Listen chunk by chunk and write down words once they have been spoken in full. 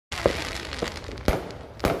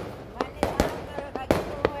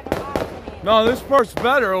No, this part's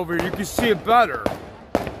better over here. You can see it better.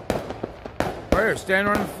 Right here, stand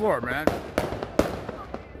on the floor, man.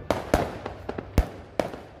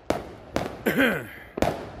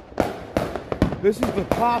 This is the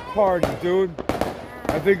pop party, dude.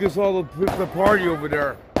 I think it's all the party over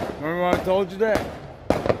there. Remember when I told you that?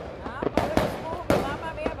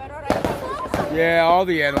 Yeah, all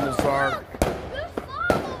the animals are.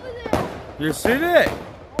 You see that?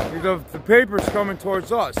 The paper's coming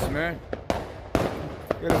towards us, man.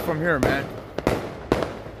 Get it from here, man.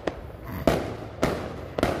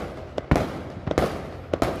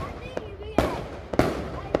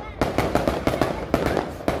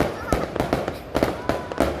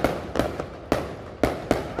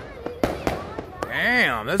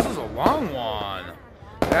 Damn, this is a long one.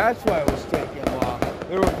 That's why it was taking long.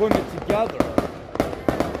 They were putting it together.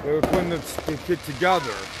 They were putting the kit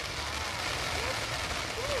together.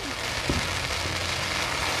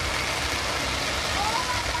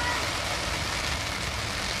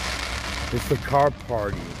 It's the car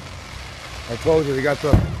party. I told you, they got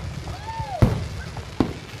the...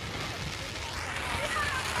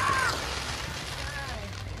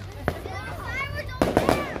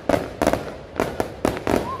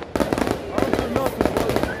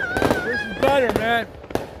 This is better, man.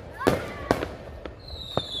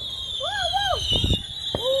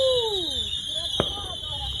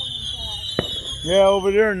 Yeah,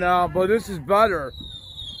 over there now, but this is better.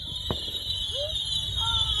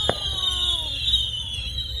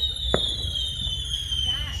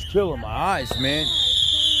 It's killing my eyes, man.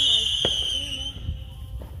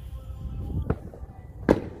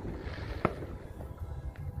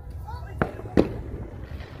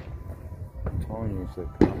 I'm telling you, it's a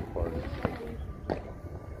cop party.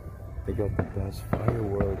 They got the best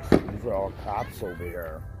fireworks. These are all cops over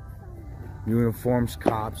here. Uniforms,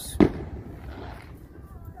 cops.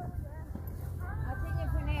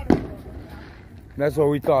 That's what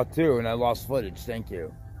we thought too, and I lost footage. Thank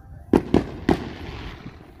you.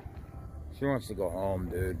 She wants to go home,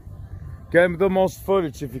 dude. Get the most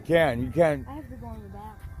footage if you can. You can't. I have to go in the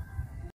back.